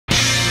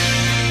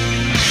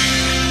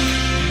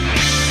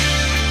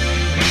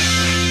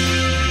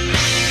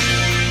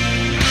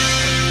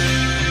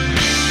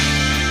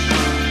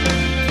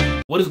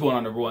What is going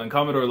on, everyone?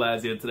 Commodore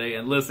Laz here today,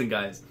 and listen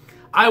guys,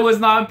 I was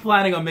not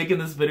planning on making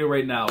this video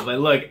right now, but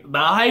look,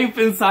 the hype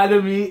inside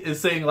of me is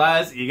saying,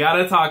 Laz, you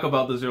gotta talk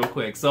about this real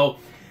quick. So,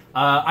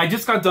 I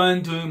just got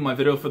done doing my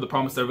video for The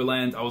Promised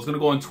Neverland. I was gonna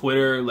go on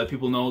Twitter, let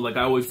people know, like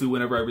I always do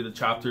whenever I read the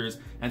chapters,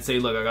 and say,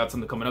 look, I got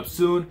something coming up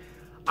soon.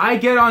 I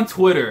get on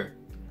Twitter,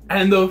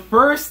 and the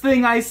first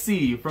thing I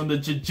see from the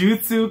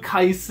Jujutsu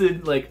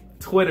Kaisen, like,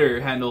 Twitter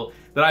handle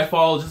that I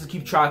follow just to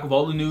keep track of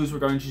all the news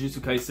regarding Jujutsu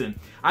Kaisen,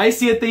 I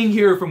see a thing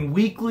here from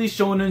Weekly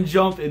Shonen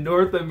Jump in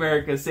North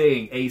America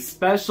saying a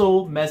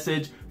special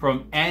message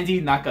from Andy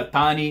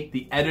Nakatani,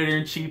 the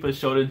editor-in-chief of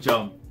Shonen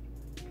Jump.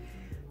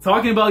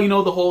 Talking about, you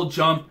know, the whole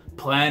Jump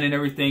plan and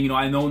everything. You know,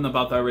 I've known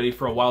about that already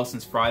for a while,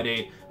 since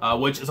Friday,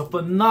 which is a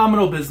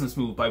phenomenal business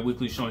move by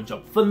Weekly Shonen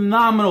Jump.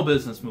 Phenomenal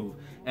business move.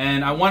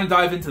 And I want to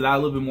dive into that a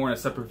little bit more in a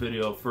separate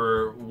video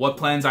for what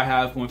plans I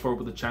have going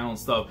forward with the channel and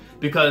stuff.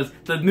 Because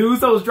the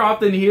news that was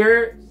dropped in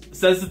here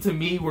says it to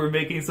me, we're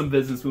making some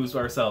business moves for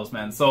ourselves,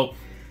 man. So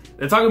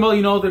they're talking about,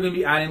 you know, they're going to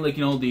be adding, like,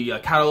 you know, the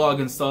catalog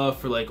and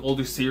stuff for, like,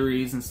 older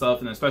series and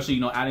stuff. And especially,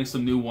 you know, adding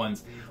some new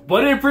ones.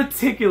 But in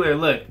particular,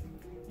 look,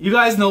 you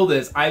guys know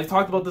this. I've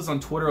talked about this on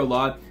Twitter a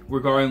lot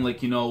regarding,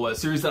 like, you know, a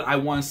series that I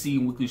want to see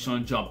in Weekly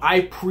Shonen Jump.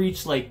 I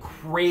preach like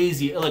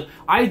crazy. Like,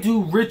 I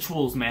do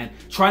rituals, man,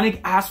 trying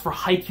to ask for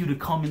Haikyu to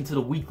come into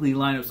the weekly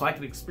lineup so I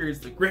can experience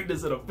the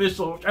greatness of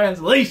official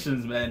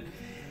translations, man.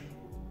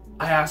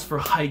 I asked for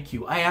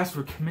Haikyu. I asked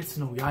for Kimetsu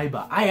no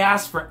Yaiba. I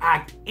asked for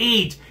Act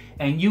 8.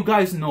 And you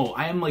guys know,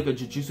 I am like a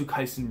Jujutsu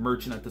Kaisen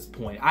merchant at this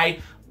point.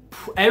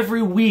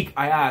 Every week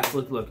I ask,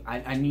 look,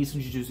 I need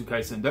some Jujutsu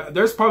Kaisen.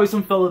 There's probably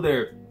some fella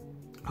there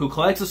who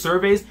collects the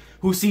surveys,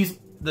 who sees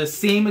the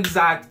same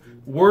exact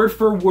word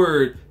for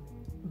word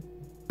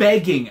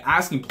begging,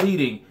 asking,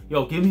 pleading,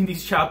 yo, give me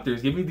these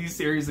chapters, give me these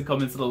series to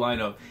come into the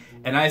lineup.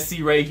 And I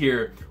see right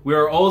here, we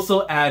are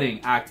also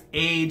adding Act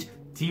 8,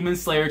 Demon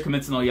Slayer,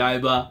 Kimetsu no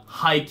Yaiba,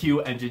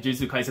 Haikyu, and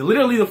Jujutsu Kaisen.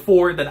 Literally the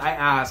 4 that I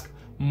ask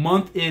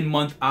month in,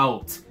 month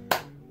out.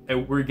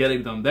 And we're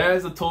getting them.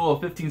 There's a total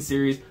of 15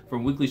 series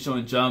from Weekly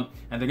Shonen Jump,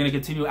 and they're going to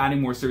continue adding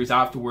more series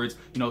afterwards.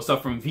 You know,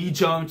 stuff from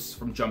V-Jumps,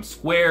 from Jump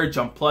Square,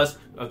 Jump Plus,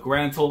 a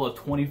grand total of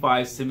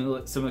 25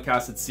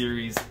 simulcasted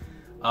series.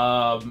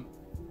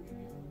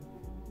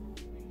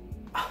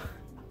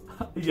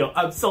 Yo,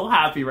 I'm so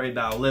happy right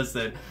now.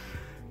 Listen,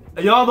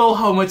 y'all know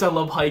how much I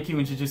love Haikyu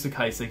and Jujutsu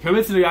Kaisen.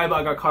 Kimetsu no Yaiba,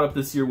 I got caught up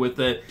this year with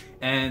it,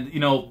 and, you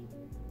know,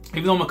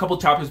 even though I'm a couple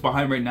chapters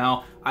behind right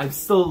now, I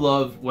still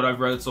love what I've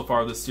read so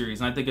far of this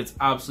series, and I think it's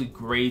absolutely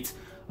great.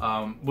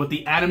 With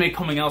the anime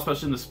coming out,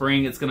 especially in the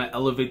spring, it's going to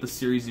elevate the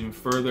series even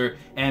further.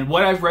 And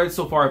what I've read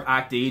so far of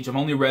Act 8, I've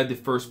only read the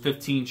first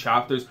 15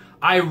 chapters.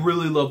 I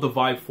really love the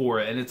vibe for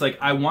it, and it's like,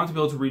 I want to be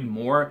able to read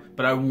more,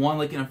 but I want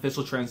like an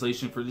official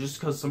translation for just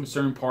because some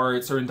certain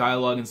parts, certain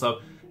dialogue and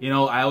stuff, you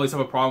know, I always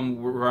have a problem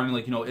running,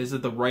 like, you know, is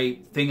it the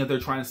right thing that they're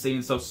trying to say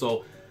and stuff.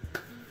 So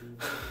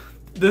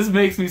this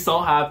makes me so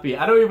happy.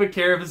 I don't even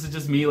care if this is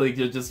just me, like,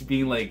 just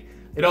being like,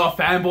 you know, a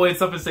fanboy and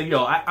stuff, and saying,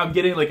 yo, I'm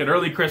getting like an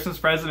early Christmas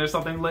present or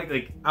something.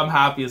 Like I'm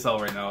happy as hell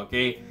right now,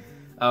 okay?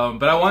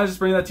 But I want to just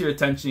bring that to your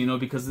attention, you know,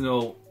 because, you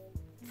know,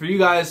 for you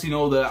guys, you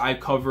know, that I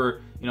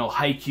cover, you know,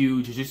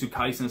 Haikyu, Jujutsu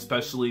Kaisen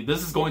especially,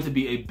 this is going to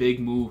be a big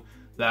move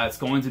that's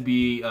going to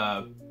be,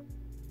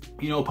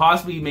 you know,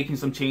 possibly making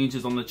some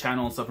changes on the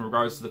channel and stuff in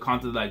regards to the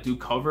content that I do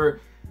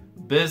cover.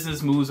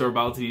 Business moves are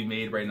about to be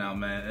made right now,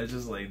 man. It's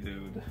just like,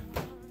 dude,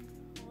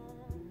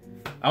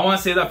 I want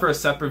to say that for a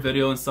separate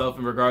video and stuff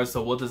in regards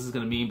to what this is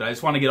going to mean, but I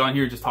just want to get on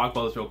here and just talk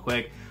about this real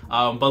quick.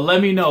 But let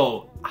me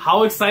know,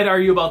 how excited are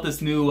you about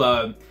this new,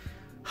 I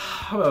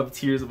have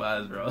tears in my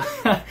eyes, bro.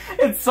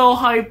 It's so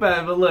hype,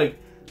 man. But look,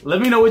 let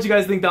me know what you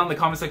guys think down in the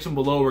comment section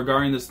below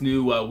regarding this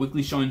new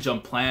Weekly Shonen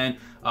Jump plan.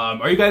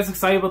 Are you guys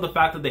excited about the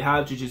fact that they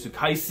have Jujutsu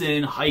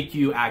Kaisen,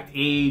 Haikyu, Act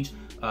 8,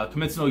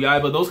 Kimetsu no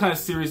Yaiba, those kind of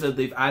series that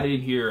they've added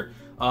in here?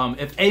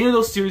 If any of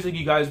those series that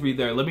you guys read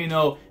there, let me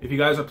know if you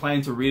guys are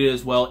planning to read it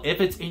as well.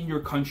 If it's in your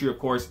country, of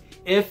course.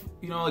 If,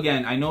 you know,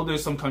 again, I know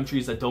there's some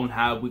countries that don't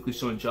have Weekly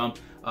Shonen Jump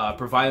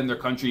provided in their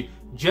country.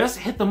 Just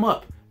hit them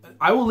up.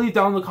 I will leave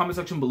down in the comment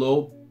section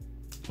below,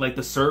 like,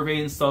 the survey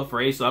and stuff,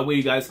 right? So that way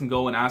you guys can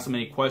go and ask them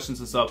any questions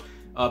and stuff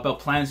about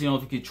plans, you know,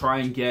 if you could try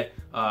and get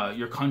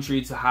your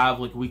country to have,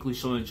 like, Weekly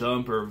Shonen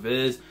Jump or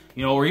Viz,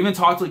 you know, or even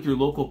talk to, like, your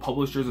local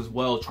publishers as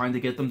well, trying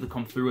to get them to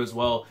come through as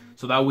well.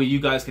 So that way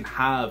you guys can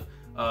have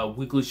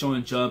Weekly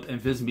Shonen Jump and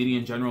Viz Media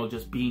in general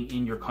just being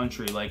in your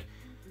country. Like,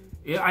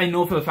 yeah, I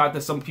know for the fact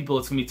that some people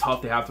it's gonna be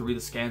tough, they have to read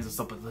the scans and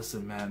stuff, but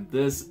listen, man,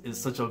 this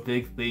is such a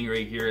big thing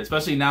right here,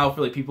 especially now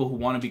for like people who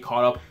want to be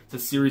caught up to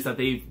series that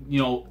they, you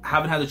know,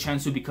 haven't had the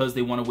chance to because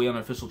they want to wait on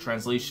official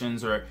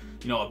translations or,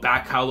 you know, a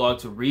back catalog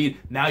to read.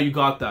 Now you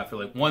got that for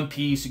like One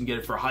Piece, you can get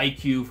it for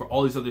Haikyu, for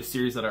all these other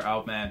series that are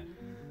out, man.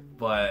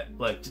 But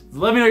like,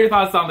 let me know your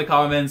thoughts down in the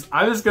comments.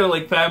 I'm just gonna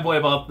like fanboy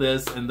about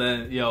this, and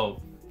then,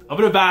 yo, I'm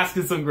gonna bask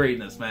in some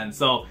greatness, man.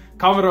 So,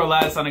 Commodore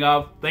Laz signing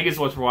off. Thank you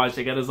so much for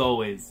watching, and as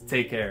always,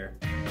 take care.